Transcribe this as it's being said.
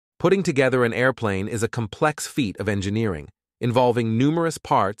Putting together an airplane is a complex feat of engineering, involving numerous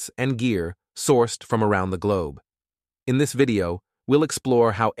parts and gear sourced from around the globe. In this video, we'll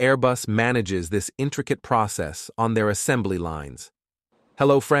explore how Airbus manages this intricate process on their assembly lines.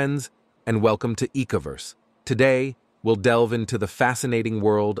 Hello friends, and welcome to Ecoverse. Today, we'll delve into the fascinating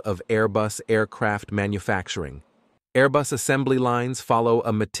world of Airbus aircraft manufacturing. Airbus assembly lines follow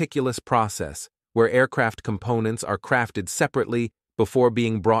a meticulous process where aircraft components are crafted separately before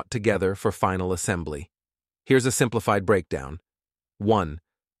being brought together for final assembly. Here's a simplified breakdown. 1.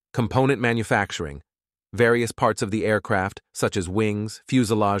 Component manufacturing. Various parts of the aircraft, such as wings,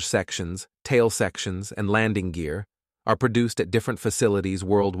 fuselage sections, tail sections, and landing gear, are produced at different facilities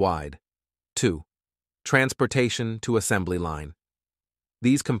worldwide. 2. Transportation to assembly line.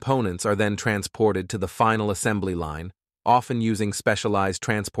 These components are then transported to the final assembly line, often using specialized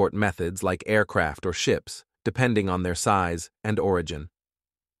transport methods like aircraft or ships, depending on their size and origin.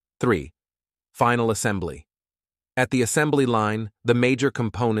 3. Final assembly. At the assembly line, the major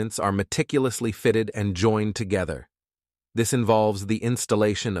components are meticulously fitted and joined together. This involves the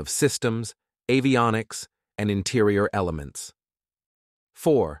installation of systems, avionics, and interior elements.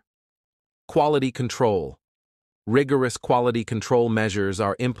 4. Quality control. Rigorous quality control measures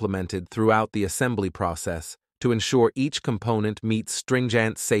are implemented throughout the assembly process to ensure each component meets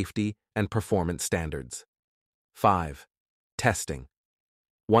stringent safety and performance standards. 5. Testing.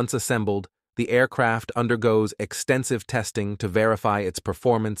 Once assembled, the aircraft undergoes extensive testing to verify its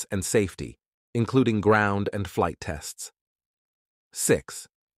performance and safety, including ground and flight tests. 6.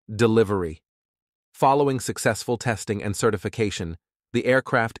 Delivery. Following successful testing and certification, the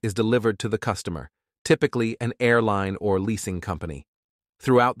aircraft is delivered to the customer, typically an airline or leasing company.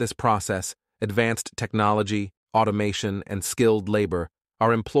 Throughout this process, advanced technology, automation, and skilled labor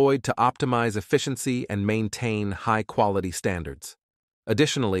are employed to optimize efficiency and maintain high-quality standards.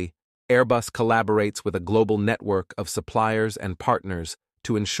 Additionally, Airbus collaborates with a global network of suppliers and partners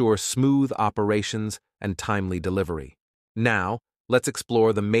to ensure smooth operations and timely delivery. Now, let's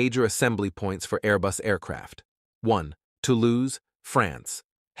explore the major assembly points for Airbus aircraft. 1. Toulouse, France,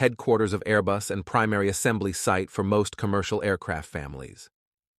 headquarters of Airbus and primary assembly site for most commercial aircraft families.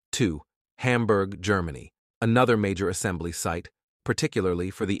 2. Hamburg, Germany, another major assembly site,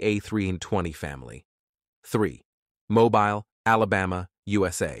 particularly for the A320 family. 3. Mobile, Alabama,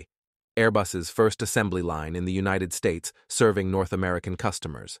 USA, Airbus's first assembly line in the United States serving North American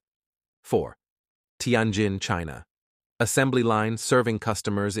customers. 4. Tianjin, China, assembly line serving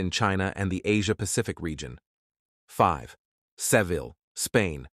customers in China and the Asia-Pacific region. 5. Seville,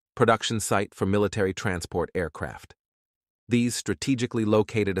 Spain, production site for military transport aircraft. These strategically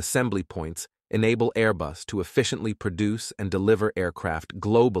located assembly points enable Airbus to efficiently produce and deliver aircraft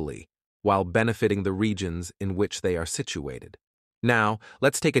globally while benefiting the regions in which they are situated. Now,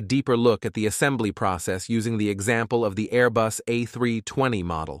 let's take a deeper look at the assembly process using the example of the Airbus A320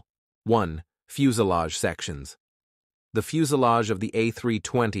 model. 1. Fuselage sections. The fuselage of the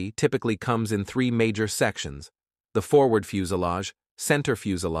A320 typically comes in 3 major sections: the forward fuselage, center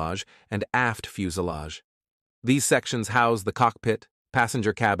fuselage, and aft fuselage. These sections house the cockpit,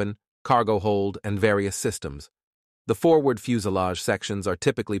 passenger cabin, cargo hold, and various systems. The forward fuselage sections are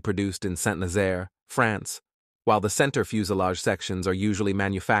typically produced in Saint-Nazaire, France, while the center fuselage sections are usually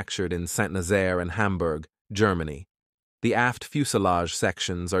manufactured in Saint-Nazaire and Hamburg, Germany. The aft fuselage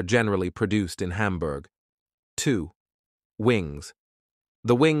sections are generally produced in Hamburg. 2. Wings.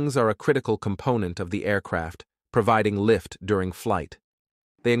 The wings are a critical component of the aircraft, providing lift during flight.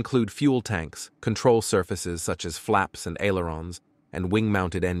 They include fuel tanks, control surfaces such as flaps and ailerons, and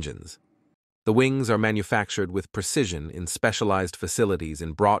wing-mounted engines. The wings are manufactured with precision in specialized facilities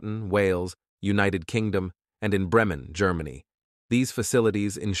in Broughton, Wales, United Kingdom, and in Bremen, Germany. These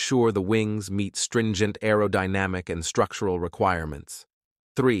facilities ensure the wings meet stringent aerodynamic and structural requirements.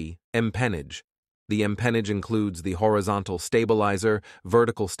 3. Empennage. The empennage includes the horizontal stabilizer,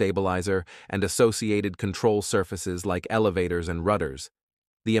 vertical stabilizer, and associated control surfaces like elevators and rudders.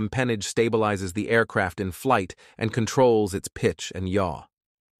 The empennage stabilizes the aircraft in flight and controls its pitch and yaw.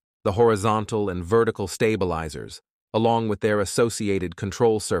 The horizontal and vertical stabilizers, along with their associated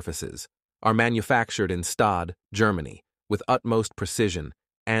control surfaces, are manufactured in Stade, Germany, with utmost precision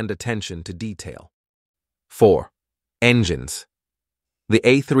and attention to detail. 4. Engines. The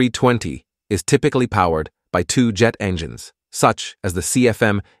A320 is typically powered by 2 jet engines, such as the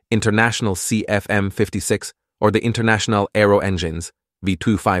CFM International CFM56 or the International Aero Engines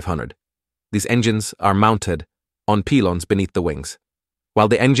V2500. These engines are mounted on pylons beneath the wings. While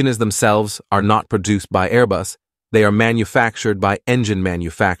the engines themselves are not produced by Airbus, they are manufactured by engine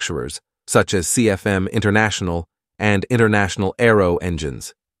manufacturers, such as CFM International and International Aero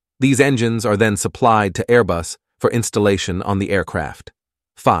Engines. These engines are then supplied to Airbus for installation on the aircraft.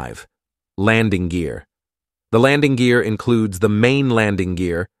 5. Landing gear. The landing gear includes the main landing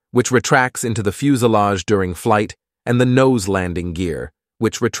gear, which retracts into the fuselage during flight, and the nose landing gear,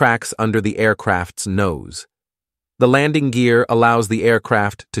 which retracts under the aircraft's nose. The landing gear allows the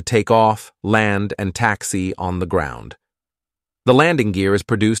aircraft to take off, land, and taxi on the ground. The landing gear is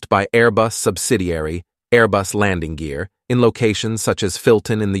produced by Airbus subsidiary, Airbus Landing Gear, in locations such as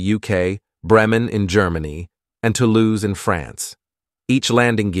Filton in the UK, Bremen in Germany, and Toulouse in France. Each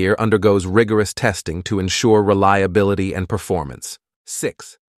landing gear undergoes rigorous testing to ensure reliability and performance.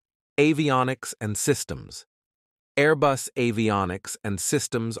 6. Avionics and systems. Airbus avionics and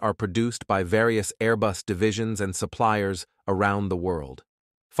systems are produced by various Airbus divisions and suppliers around the world.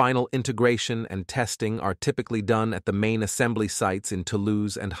 Final integration and testing are typically done at the main assembly sites in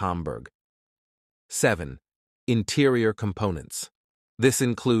Toulouse and Hamburg. 7. Interior components. This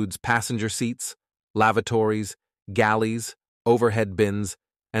includes passenger seats, lavatories, galleys, overhead bins,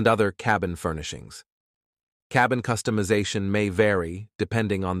 and other cabin furnishings. Cabin customization may vary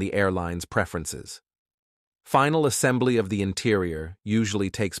depending on the airline's preferences. Final assembly of the interior usually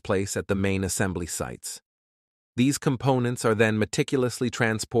takes place at the main assembly sites. These components are then meticulously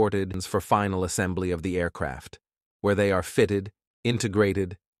transported for final assembly of the aircraft, where they are fitted,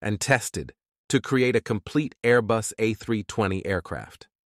 integrated, and tested to create a complete Airbus A320 aircraft.